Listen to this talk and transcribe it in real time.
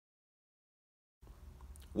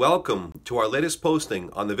Welcome to our latest posting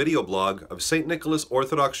on the video blog of St. Nicholas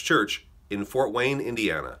Orthodox Church in Fort Wayne,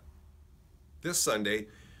 Indiana. This Sunday,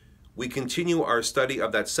 we continue our study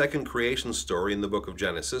of that second creation story in the book of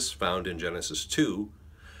Genesis, found in Genesis 2,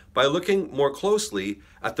 by looking more closely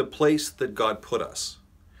at the place that God put us.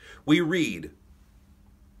 We read,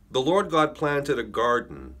 "The Lord God planted a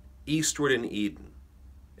garden eastward in Eden,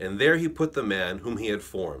 and there he put the man whom he had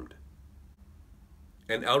formed.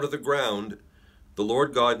 And out of the ground the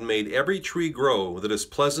Lord God made every tree grow that is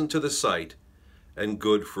pleasant to the sight and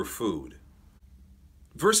good for food."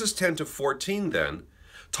 Verses 10 to 14 then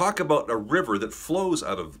talk about a river that flows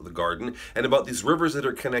out of the garden and about these rivers that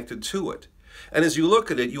are connected to it. And as you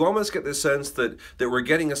look at it, you almost get the sense that we're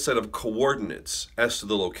getting a set of coordinates as to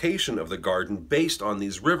the location of the garden based on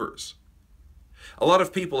these rivers. A lot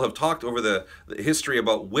of people have talked over the history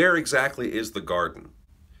about where exactly is the garden.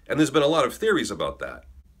 And there's been a lot of theories about that.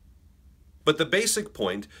 But the basic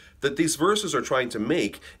point that these verses are trying to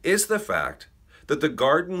make is the fact that the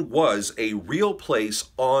garden was a real place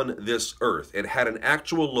on this earth. It had an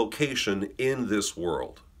actual location in this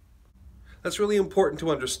world. That's really important to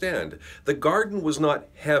understand. The garden was not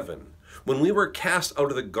heaven. When we were cast out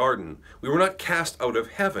of the garden, we were not cast out of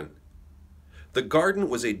heaven. The garden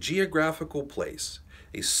was a geographical place,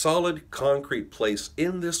 a solid concrete place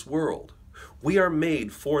in this world. We are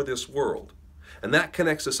made for this world. And that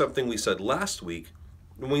connects to something we said last week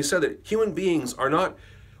when we said that human beings are not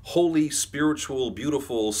holy, spiritual,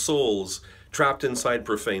 beautiful souls trapped inside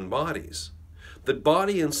profane bodies. That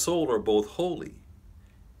body and soul are both holy.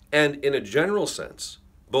 And in a general sense,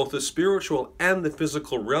 both the spiritual and the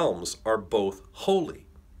physical realms are both holy.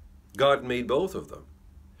 God made both of them.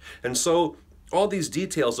 And so all these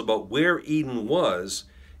details about where Eden was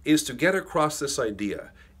is to get across this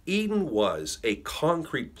idea. Eden was a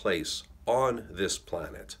concrete place on this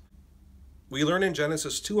planet. We learn in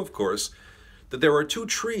Genesis 2, of course, that there are two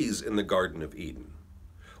trees in the Garden of Eden.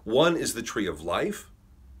 One is the tree of life,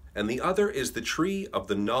 and the other is the tree of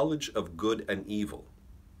the knowledge of good and evil.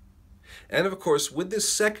 And of course, with this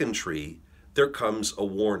second tree, there comes a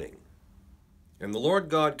warning. And the Lord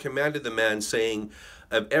God commanded the man, saying,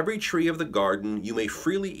 "Of every tree of the garden you may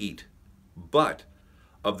freely eat, but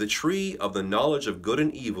of the tree of the knowledge of good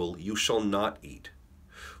and evil you shall not eat.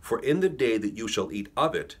 For in the day that you shall eat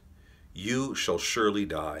of it, you shall surely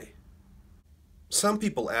die." Some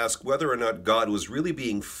people ask whether or not God was really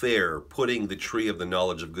being fair putting the tree of the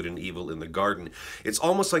knowledge of good and evil in the garden. It's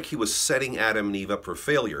almost like he was setting Adam and Eve up for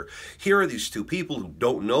failure. Here are these two people who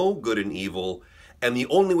don't know good and evil, and the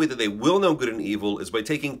only way that they will know good and evil is by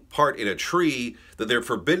taking part in a tree that they're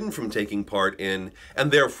forbidden from taking part in,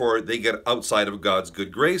 and therefore they get outside of God's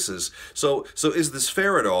good graces. So is this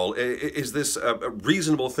fair at all? Is this a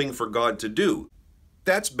reasonable thing for God to do?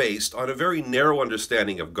 That's based on a very narrow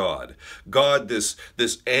understanding of God. God, this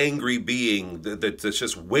angry being that's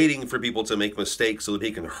just waiting for people to make mistakes so that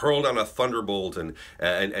he can hurl down a thunderbolt and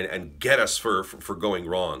get us for going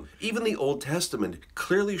wrong. Even the Old Testament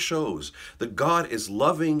clearly shows that God is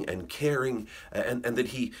loving and caring, and that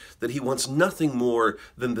he wants nothing more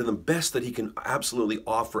than the best that he can absolutely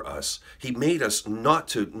offer us. He made us not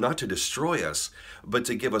to destroy us, but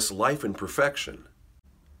to give us life and perfection.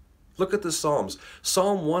 Look at the Psalms.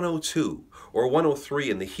 Psalm 102 or 103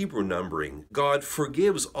 in the Hebrew numbering. God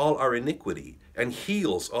forgives all our iniquity and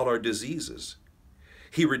heals all our diseases.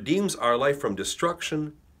 He redeems our life from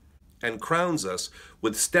destruction and crowns us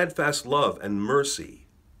with steadfast love and mercy.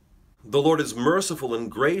 The Lord is merciful and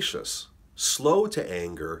gracious, slow to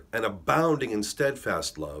anger and abounding in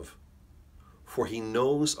steadfast love. For he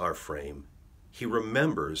knows our frame. He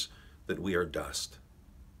remembers that we are dust.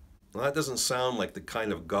 Well, that doesn't sound like the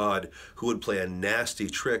kind of God who would play a nasty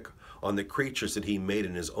trick on the creatures that he made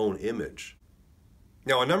in his own image.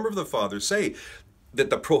 Now, a number of the fathers say that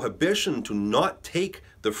the prohibition to not take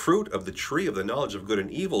the fruit of the tree of the knowledge of good and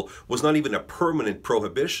evil was not even a permanent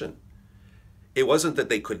prohibition. It wasn't that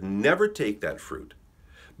they could never take that fruit,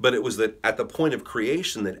 but it was that at the point of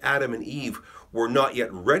creation that Adam and Eve were not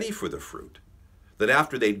yet ready for the fruit. That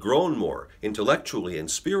after they'd grown more intellectually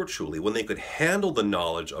and spiritually, when they could handle the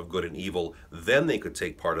knowledge of good and evil, then they could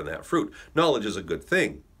take part in that fruit. Knowledge is a good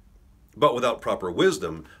thing, but without proper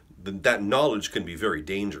wisdom, that knowledge can be very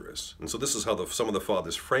dangerous. And so this is how some of the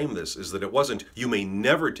fathers frame this, is that it wasn't, you may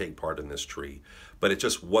never take part in this tree, but it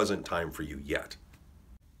just wasn't time for you yet.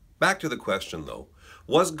 Back to the question though,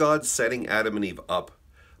 was God setting Adam and Eve up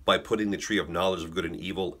by putting the tree of knowledge of good and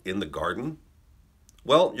evil in the garden?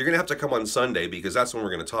 Well, you're going to have to come on Sunday because that's when we're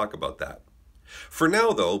going to talk about that. For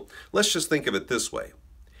now, though, let's just think of it this way.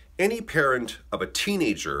 Any parent of a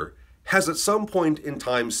teenager has at some point in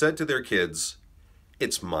time said to their kids,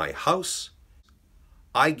 It's my house.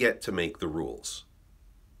 I get to make the rules.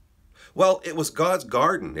 Well, it was God's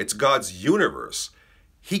garden. It's God's universe.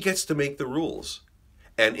 He gets to make the rules.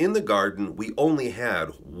 And in the garden, we only had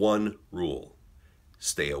one rule.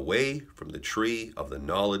 Stay away from the tree of the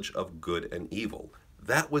knowledge of good and evil.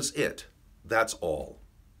 That was it. That's all.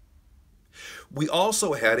 We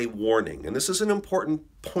also had a warning, and this is an important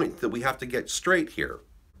point that we have to get straight here.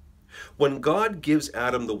 When God gives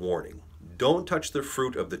Adam the warning, don't touch the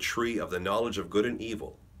fruit of the tree of the knowledge of good and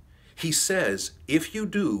evil, he says, if you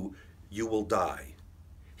do, you will die.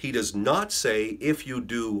 He does not say, if you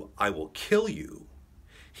do, I will kill you.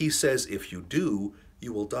 He says, if you do,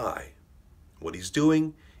 you will die. What he's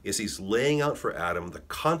doing is he's laying out for Adam the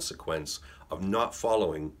consequence of not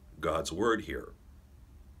following God's word here.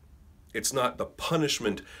 It's not the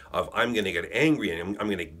punishment of I'm going to get angry and I'm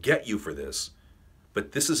going to get you for this.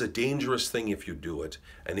 But this is a dangerous thing if you do it.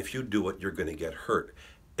 And if you do it, you're going to get hurt.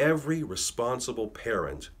 Every responsible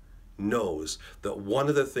parent knows that one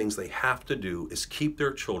of the things they have to do is keep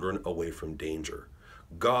their children away from danger.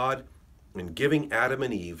 God, in giving Adam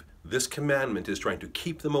and Eve this commandment, is trying to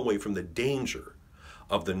keep them away from the danger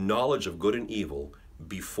of the knowledge of good and evil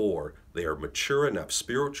before they are mature enough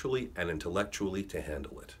spiritually and intellectually to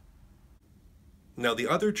handle it. Now, the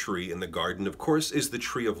other tree in the garden, of course, is the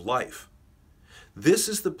tree of life. This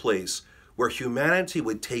is the place where humanity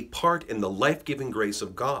would take part in the life-giving grace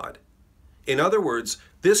of God. In other words,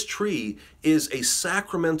 this tree is a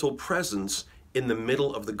sacramental presence in the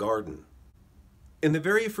middle of the garden. In the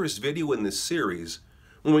very first video in this series,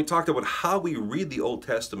 when we talked about how we read the Old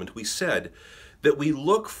Testament, we said that we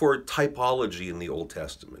look for typology in the Old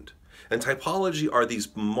Testament. And typology are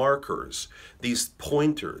these markers, these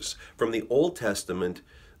pointers from the Old Testament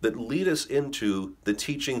that lead us into the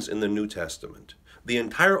teachings in the New Testament. The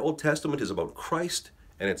entire Old Testament is about Christ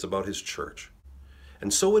and it's about his church.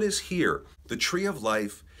 And so it is here. The tree of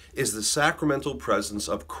life is the sacramental presence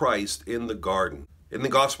of Christ in the garden. In the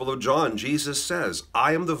Gospel of John, Jesus says,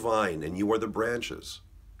 I am the vine and you are the branches.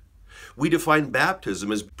 We define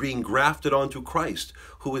baptism as being grafted onto Christ,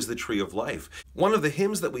 who is the tree of life. One of the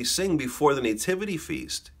hymns that we sing before the Nativity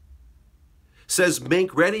Feast says,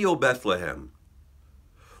 make ready, O Bethlehem,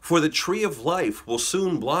 for the tree of life will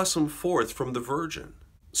soon blossom forth from the Virgin.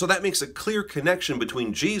 So that makes a clear connection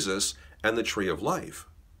between Jesus and the tree of life.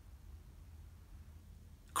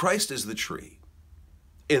 Christ is the tree.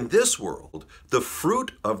 In this world, the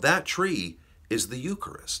fruit of that tree is the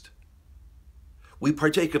Eucharist. We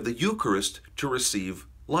partake of the Eucharist to receive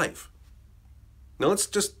life. Now let's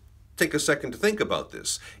just take a second to think about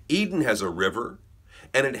this. Eden has a river,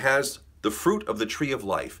 and it has the fruit of the tree of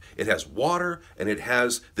life. It has water, and it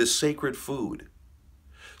has this sacred food.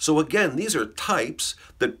 So again, these are types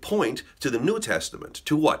that point to the New Testament.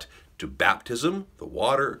 To what? To baptism, the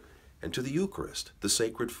water, and to the Eucharist, the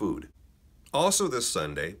sacred food. Also this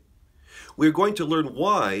Sunday, we're going to learn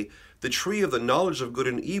why the tree of the knowledge of good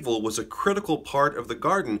and evil was a critical part of the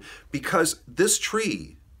garden, because this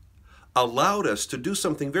tree allowed us to do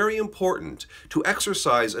something very important, to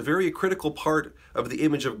exercise a very critical part of the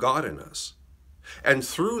image of God in us. And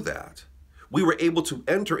through that, we were able to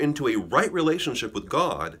enter into a right relationship with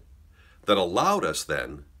God that allowed us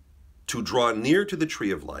then to draw near to the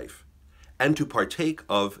tree of life and to partake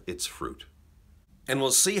of its fruit. And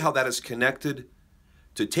we'll see how that is connected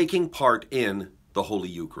to taking part in the Holy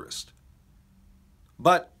Eucharist.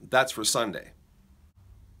 But that's for Sunday.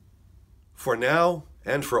 For now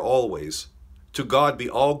and for always, to God be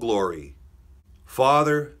all glory,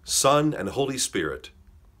 Father, Son, and Holy Spirit,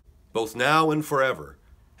 both now and forever,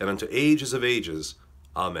 and unto ages of ages.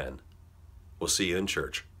 Amen. We'll see you in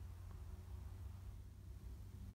church.